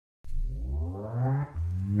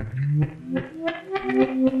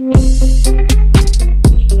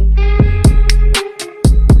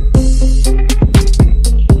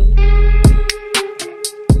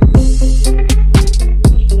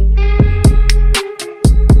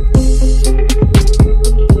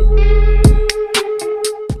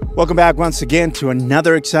Welcome back once again to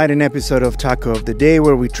another exciting episode of Taco of the Day,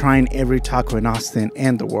 where we're trying every taco in Austin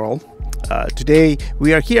and the world. Today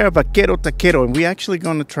we are here at Vaquero Taquero, and we're actually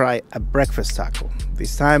going to try a breakfast taco.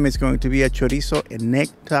 This time it's going to be a chorizo and egg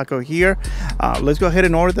taco here. Let's go ahead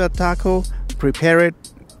and order that taco, prepare it,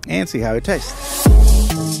 and see how it tastes.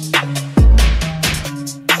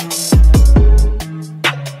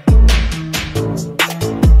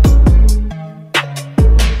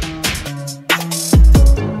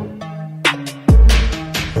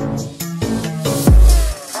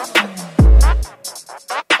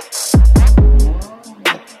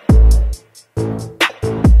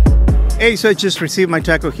 Hey, so I just received my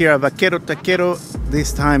taco here at Vaquero Taquero.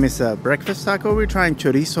 This time it's a breakfast taco. We're trying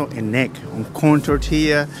chorizo and egg on corn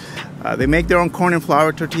tortilla. They make their own corn and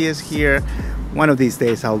flour tortillas here. One of these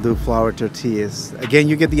days I'll do flour tortillas. Again,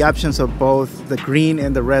 you get the options of both the green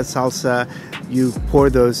and the red salsa. You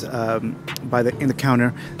pour those in the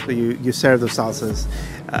counter, so you serve those salsas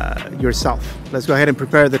yourself. Let's go ahead and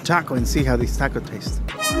prepare the taco and see how this taco tastes.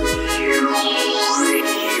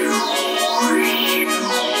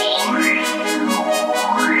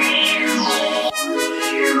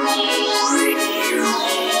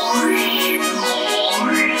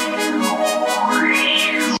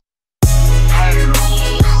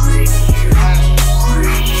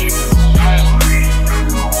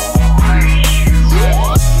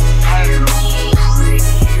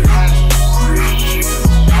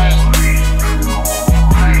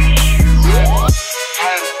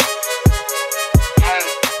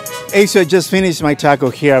 Hey, so I just finished my taco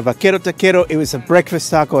here at Vaquero Taquero. It was a breakfast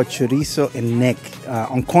taco, a chorizo and egg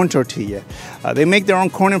on corn tortilla. They make their own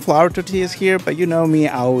corn and flour tortillas here, but you know me,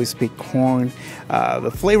 I always pick corn. The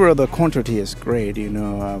flavor of the corn tortilla is great, you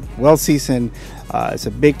know, well seasoned. It's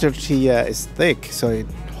a big tortilla, it's thick, so it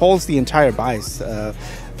holds the entire bite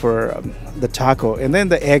for the taco. And then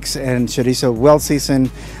the eggs and chorizo, well seasoned.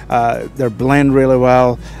 They're blend really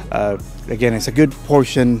well. Again, it's a good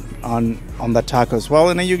portion on the taco as well.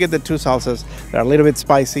 And then you get the two salsas that are a little bit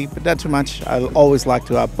spicy, but not too much. I always like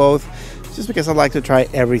to have both, just because I like to try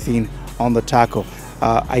everything on the taco.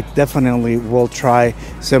 I definitely will try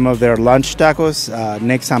some of their lunch tacos.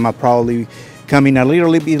 Next time I'll probably come in a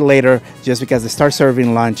little bit later, just because they start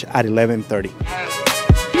serving lunch at 11:30.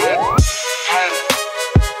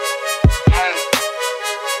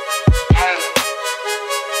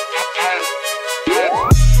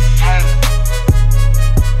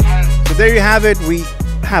 There you have it. We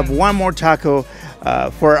have one more taco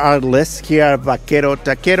for our list here at Vaquero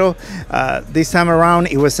Taquero. This time around,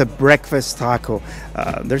 it was a breakfast taco.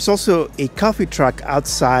 There's also a coffee truck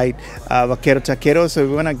outside Vaquero Taquero, so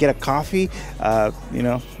if you want to get a coffee, you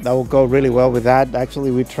know, that will go really well with that.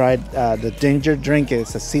 Actually, we tried the ginger drink.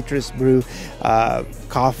 It's a citrus brew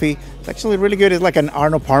coffee. It's actually really good. It's like an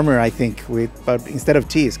Arnold Palmer, I think, but instead of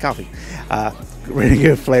tea, it's coffee. Really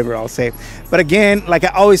good flavor, I'll say. But again, like I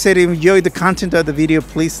always say, if you enjoyed the content of the video,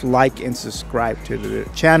 please like and subscribe to the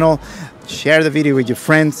channel. Share the video with your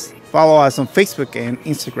friends. Follow us on Facebook and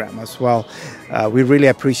Instagram as well. We really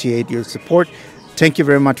appreciate your support. Thank you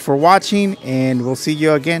very much for watching, and we'll see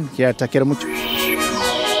you again here at Taquero Mucho.